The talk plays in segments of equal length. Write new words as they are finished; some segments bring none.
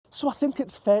So I think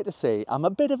it's fair to say I'm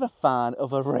a bit of a fan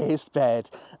of a raised bed.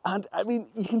 And I mean,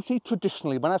 you can see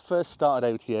traditionally when I first started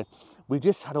out here, we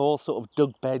just had all sort of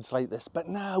dug beds like this. But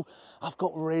now I've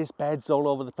got raised beds all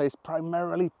over the place,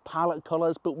 primarily pallet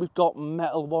colours, but we've got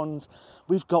metal ones.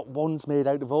 We've got ones made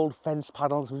out of old fence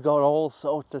panels. We've got all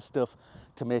sorts of stuff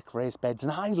to make raised beds.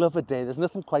 And I love a day. There's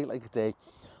nothing quite like a day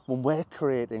when we're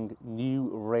creating new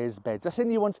raised beds. I say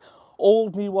new ones,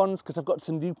 old new ones, because I've got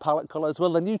some new palette colours.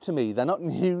 Well, they're new to me. They're not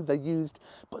new, they're used,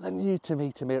 but they're new to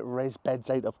me to make raised beds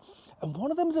out of. And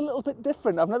one of them's a little bit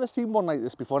different. I've never seen one like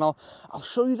this before, and I'll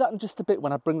show you that in just a bit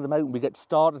when I bring them out and we get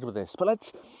started with this.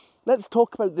 But let's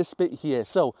talk about this bit here.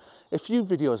 So a few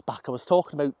videos back, I was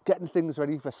talking about getting things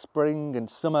ready for spring and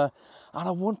summer, and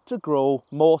I want to grow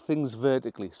more things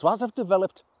vertically. So as I've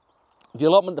developed the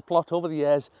allotment, the plot over the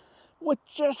years, we're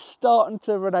just starting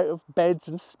to run out of beds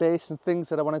and space and things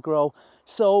that I want to grow.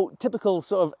 So typical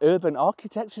sort of urban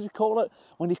architecture, as you call it,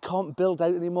 when you can't build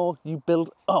out anymore, you build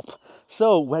up.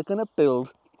 So we're going to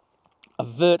build a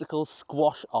vertical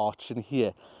squash arch in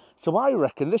here. So I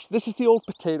reckon this is the old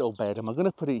potato bed, and we're going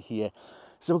to put it here.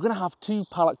 So we're going to have two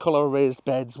palette colour raised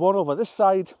beds, one over this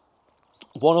side,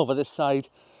 one over this side,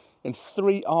 in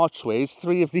three archways,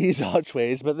 three of these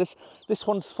archways, but this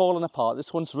one's fallen apart,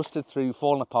 this one's rusted through,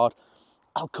 fallen apart.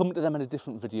 I'll come to them in a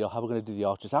different video, how we're going to do the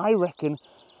arches. I reckon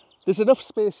there's enough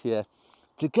space here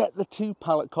to get the two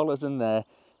palette colours in there,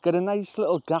 get a nice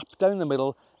little gap down the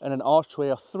middle, and an archway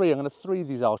or three. I'm going to have three of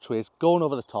these archways going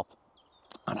over the top,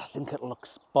 and I think it'll look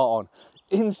spot on.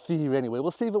 In theory anyway,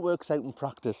 we'll see if it works out in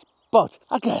practice. But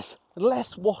I guess,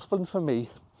 less waffling for me.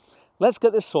 Let's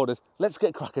get this sorted, let's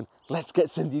get cracking, let's get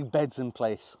some new beds in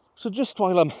place. So just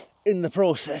while I'm in the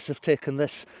process of taking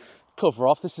this cover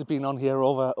off, this has been on here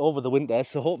over the winter,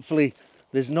 so hopefully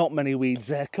there's not many weeds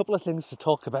there. A couple of things to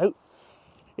talk about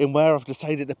in where I've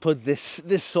decided to put this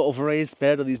sort of raised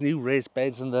bed, or these new raised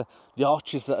beds, and the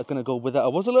arches that are going to go with it. I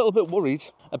was a little bit worried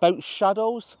about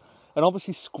shadows, and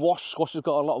obviously squash has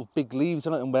got a lot of big leaves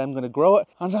on it and where I'm going to grow it.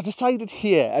 And I decided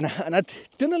here, and I'd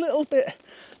done a little bit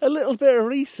of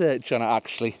research on it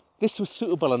actually, this was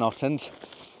suitable or not. And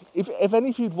if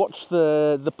any of you'd watched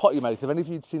the potty mouth, if any of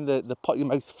you'd seen the potty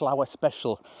mouth flower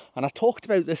special, and I talked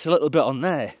about this a little bit on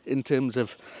there in terms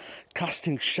of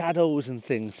casting shadows and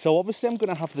things. So obviously I'm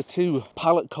going to have the two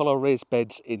palette colour raised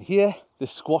beds in here.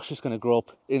 This squash is going to grow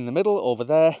up in the middle over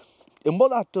there, and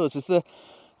what that does is the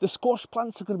squash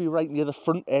plants are going to be right near the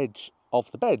front edge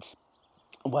of the beds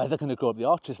where they're going to grow up the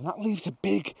arches, and that leaves a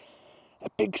big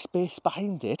space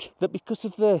behind it that because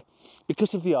of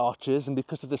the arches and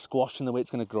because of the squash and the way it's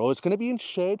going to grow, it's going to be in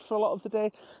shade for a lot of the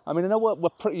day. I mean, I know we're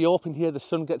pretty open here, the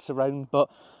sun gets around, but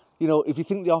you know, if you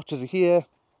think the arches are here,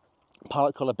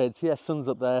 palette colour beds here, sun's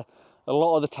up there, a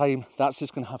lot of the time that's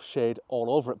just going to have shade all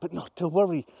over it. But not to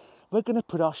worry, we're going to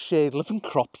put our shade loving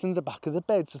crops in the back of the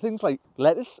bed. So things like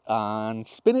lettuce and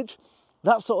spinach,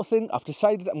 that sort of thing, I've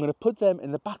decided I'm going to put them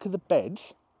in the back of the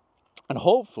beds, and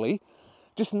hopefully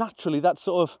just naturally that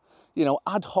sort of, you know,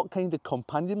 ad hoc kind of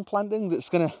companion planting that's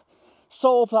going to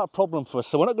solve that problem for us.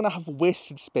 So we're not going to have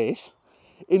wasted space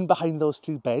in behind those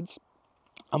two beds,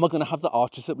 and we're going to have the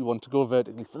arches that we want to go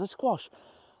vertically for the squash.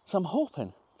 So I'm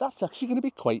hoping that's actually going to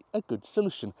be quite a good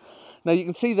solution. Now you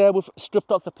can see there we've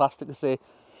stripped off the plastic. I say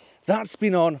that's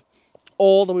been on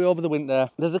all the way over the winter.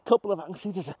 There's a couple of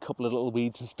little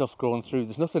weeds and stuff growing through.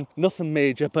 There's nothing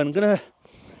major, but I'm going to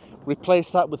replace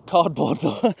that with cardboard.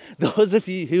 Those of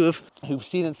you who've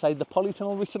seen inside the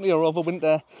polytunnel recently or over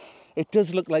winter, it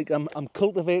does look like I'm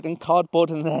cultivating cardboard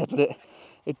in there, but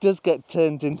it does get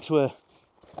turned into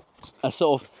a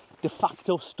sort of de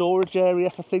facto storage area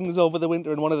for things over the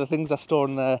winter. And one of the things I store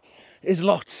in there is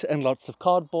lots and lots of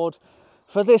cardboard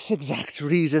for this exact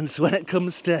reason. So when it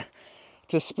comes to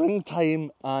springtime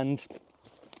and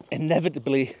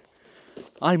inevitably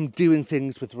I'm doing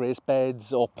things with raised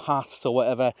beds or paths or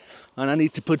whatever, and I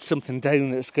need to put something down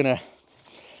that's gonna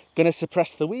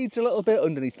suppress the weeds a little bit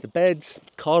underneath the beds,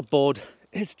 cardboard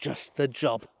is just the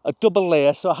job. A double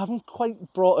layer, so I haven't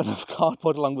quite brought enough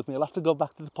cardboard along with me. I'll have to go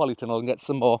back to the polytunnel and get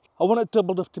some more. I want it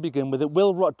doubled up to begin with. It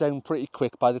will rot down pretty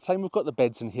quick. By the time we've got the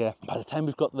beds in here, by the time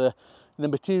we've got the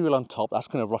material on top, that's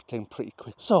going to rot down pretty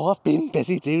quick. So I've been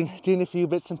busy doing a few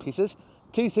bits and pieces.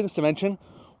 Two things to mention.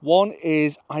 One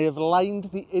is I have lined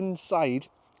the inside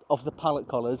of the pallet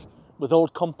collars with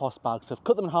old compost bags. I've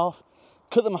cut them in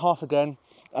half again,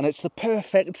 and it's the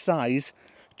perfect size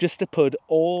just to put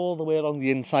all the way along the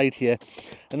inside here.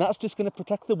 And that's just going to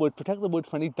protect the wood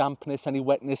for any dampness, any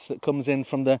wetness that comes in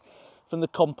from the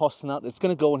compost and that. It's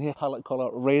going to go in here, pallet collar,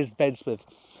 raised beds with.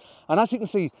 And as you can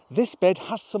see, this bed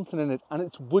has something in it, and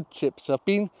it's wood chips. So I've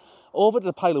been over to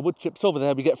the pile of wood chips over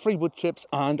there. We get 3 wood chips,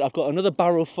 and I've got another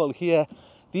barrow full here.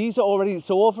 These are already,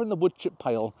 so over in the wood chip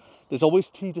pile, there's always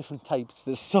 2 different types.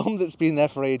 There's some that's been there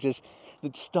for ages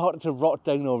that started to rot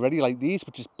down already, like these,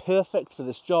 which is perfect for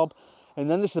this job. And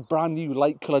then there's the brand new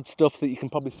light coloured stuff that you can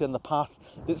probably see on the path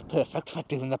that's perfect for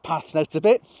doing the paths. Now it's a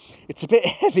bit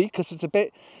heavy because it's a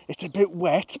bit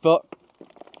wet, but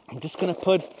I'm just going to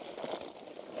put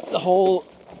the whole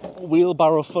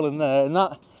wheelbarrow full in there, and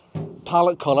that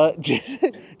pallet collar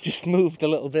just moved a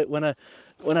little bit when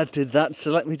I did that.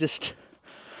 So let me just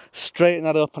straighten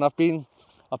that up. And I've been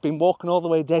walking all the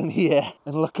way down here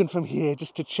and looking from here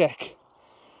just to check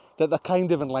that they're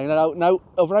kind of in line. Now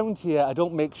around here, I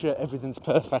don't make sure everything's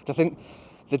perfect. I think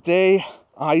the day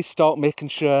I start making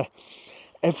sure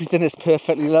everything is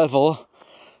perfectly level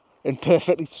and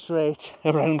perfectly straight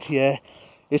around here,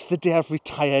 it's the day I've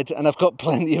retired, and I've got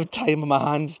plenty of time on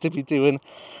my hands to be doing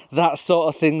that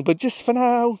sort of thing. But just for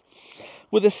now,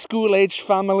 with a school-aged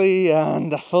family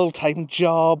and a full-time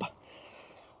job,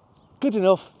 good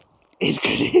enough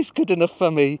is good enough for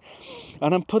me.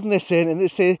 And I'm putting this in, and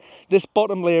this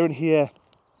bottom layer in here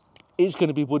is going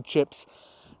to be wood chips.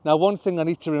 Now, one thing I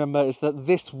need to remember is that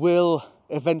this will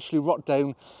eventually rot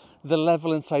down. The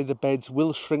level inside the beds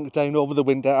will shrink down over the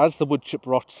winter as the wood chip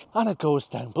rots and it goes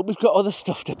down. But we've got other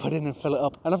stuff to put in and fill it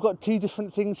up. And I've got 2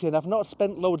 different things here, and I've not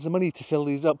spent loads of money to fill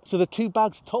these up. So the 2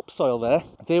 bags topsoil there,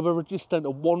 they were reduced down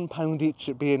to £1 each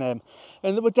at B&M.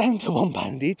 And they were down to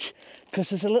 £1 each because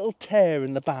there's a little tear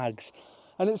in the bags.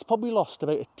 And it's probably lost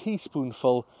about a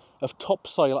teaspoonful of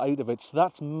topsoil out of it. So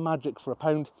that's magic for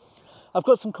 £1. I've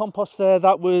got some compost there.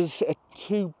 That was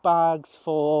 2 bags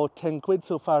for 10 quid,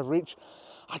 so 5 each.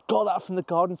 I got that from the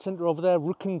garden centre over there,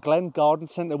 Rook and Glen Garden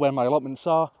Centre, where my allotments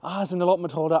are. As an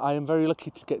allotment holder, I am very lucky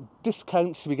to get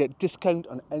discounts. So we get discount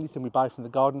on anything we buy from the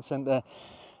garden centre.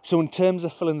 So in terms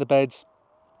of filling the beds,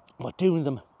 we're doing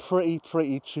them pretty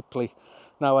cheaply.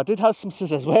 Now, I did have some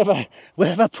scissors wherever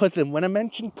I put them. When I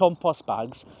mentioned compost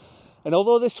bags, and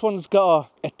although this one's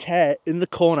got a tear in the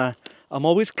corner, I'm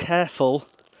always careful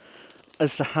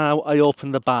as to how I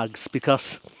open the bags,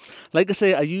 because, like I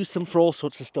say, I use them for all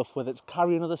sorts of stuff, whether it's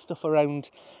carrying other stuff around,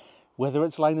 whether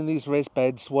it's lining these raised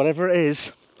beds, whatever it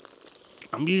is.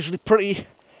 I'm usually pretty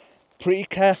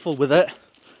careful with it,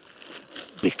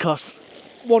 because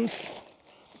once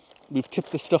we've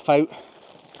tipped the stuff out,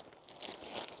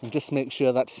 and just make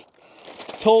sure that's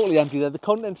totally empty there. The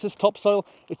contents is topsoil.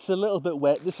 It's a little bit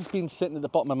wet. This has been sitting at the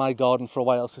bottom of my garden for a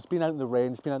while, so it's been out in the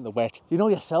rain, it's been out in the wet. You know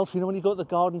yourself, when you go to the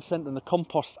garden centre and the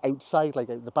compost's outside, like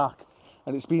out the back,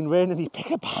 and it's been raining, you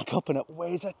pick it back up and it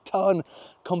weighs a ton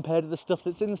compared to the stuff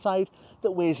that's inside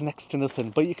that weighs next to nothing.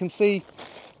 But you can see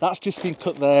that's just been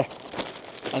cut there,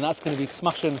 and that's going to be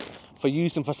smashing for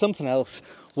using for something else,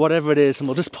 whatever it is, and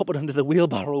we'll just pop it under the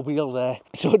wheelbarrow wheel there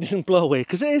so it doesn't blow away,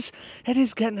 because it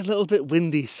is getting a little bit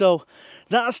windy. So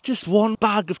that's just 1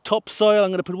 bag of topsoil.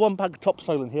 I'm going to put 1 bag of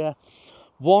topsoil in here,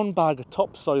 1 bag of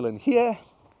topsoil in here.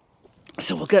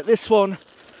 So we'll get this one.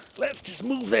 Let's just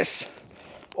move this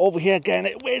over here again.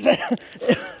 It weighs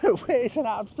an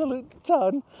absolute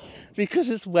ton because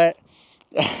it's wet.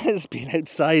 It's been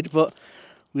outside, but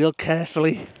we'll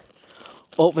carefully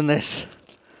open this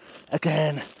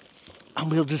again, and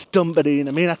we'll just dump it in.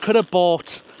 I mean, I could have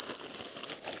bought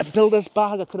a builder's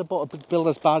bag. I could have bought a big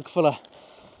builder's bag full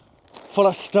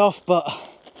of stuff, but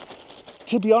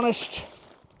to be honest,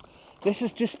 this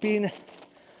has just been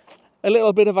a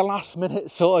little bit of a last minute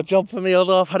sort of job for me,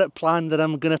 although I've had it planned that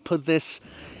I'm going to put this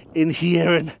in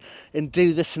here and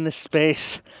do this in this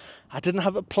space. I didn't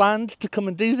have it planned to come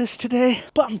and do this today,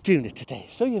 but I'm doing it today.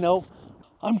 So,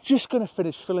 I'm just going to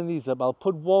finish filling these up. I'll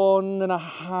put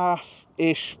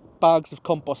 1.5-ish bags of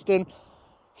compost in,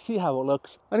 see how it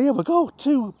looks. And here we go,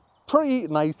 2 pretty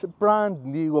nice, brand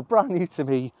new to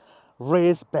me,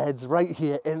 raised beds right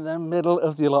here in the middle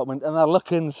of the allotment. And they're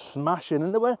looking smashing.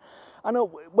 And I know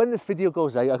when this video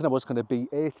goes out, I don't know what's going to be,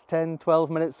 8, 10,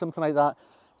 12 minutes, something like that.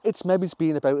 It's maybe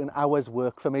been about an hour's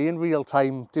work for me in real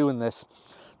time doing this.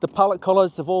 The pallet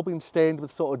collars, they've all been stained with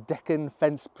sort of decking,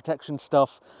 fence protection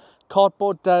stuff.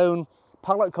 Cardboard down,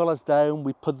 pallet collars down,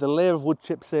 we put the layer of wood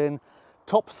chips in,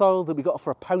 topsoil that we got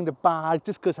for £1 a bag,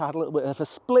 just because I had a little bit of a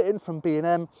split in from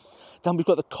B&M. Then we've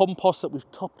got the compost that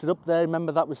we've topped it up there.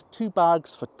 Remember, that was 2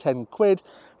 bags for 10 quid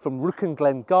from Rook and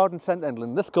Glen Garden Centre in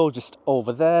Linlithgow, just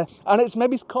over there. And it's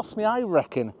maybe cost me, I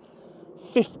reckon,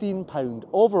 £15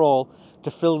 overall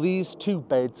to fill these 2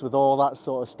 beds with all that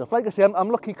sort of stuff. Like I say, I'm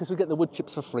lucky because we get the wood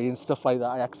chips for free and stuff like that.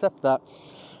 I accept that.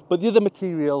 But the other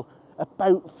material,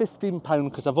 about £15,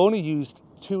 because I've only used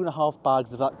 2.5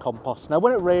 bags of that compost. Now,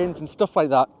 when it rains and stuff like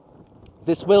that,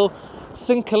 This will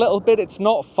sink a little bit. It's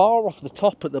not far off the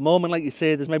top at the moment. Like you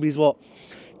say, there's maybe, what,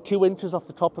 2 inches off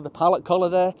the top of the pallet collar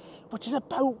there, which is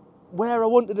about where I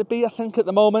wanted to be, I think, at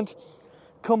the moment.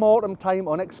 Come autumn time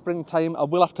or next spring time, I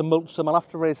will have to mulch them, I'll have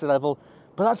to raise the level,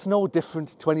 but that's no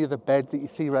different to any other bed that you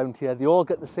see around here. They all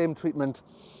get the same treatment,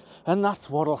 and that's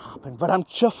what'll happen. But I'm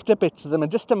chuffed a bit to them,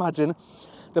 and just imagine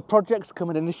the projects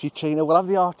coming in the future. You know, we'll have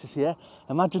the arches here.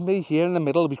 Imagine me here in the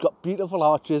middle. We've got beautiful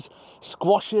arches,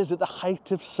 squashes at the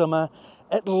height of summer.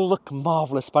 It'll look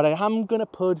marvellous, but I am going to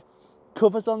put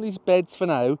covers on these beds for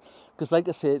now, because like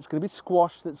I say, it's going to be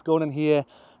squash that's going in here,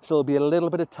 so it'll be a little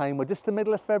bit of time. We're just the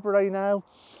middle of February now,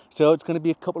 so it's going to be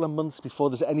a couple of months before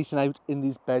there's anything out in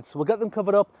these beds. So we'll get them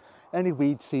covered up. Any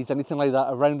weed seeds, anything like that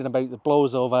around and about that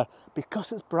blows over,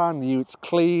 because it's brand new, it's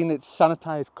clean, it's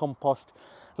sanitized compost.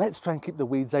 Let's try and keep the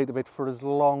weeds out of it for as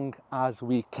long as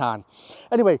we can.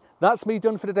 Anyway, that's me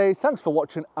done for today. Thanks for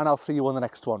watching, and I'll see you on the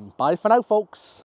next one. Bye for now, folks.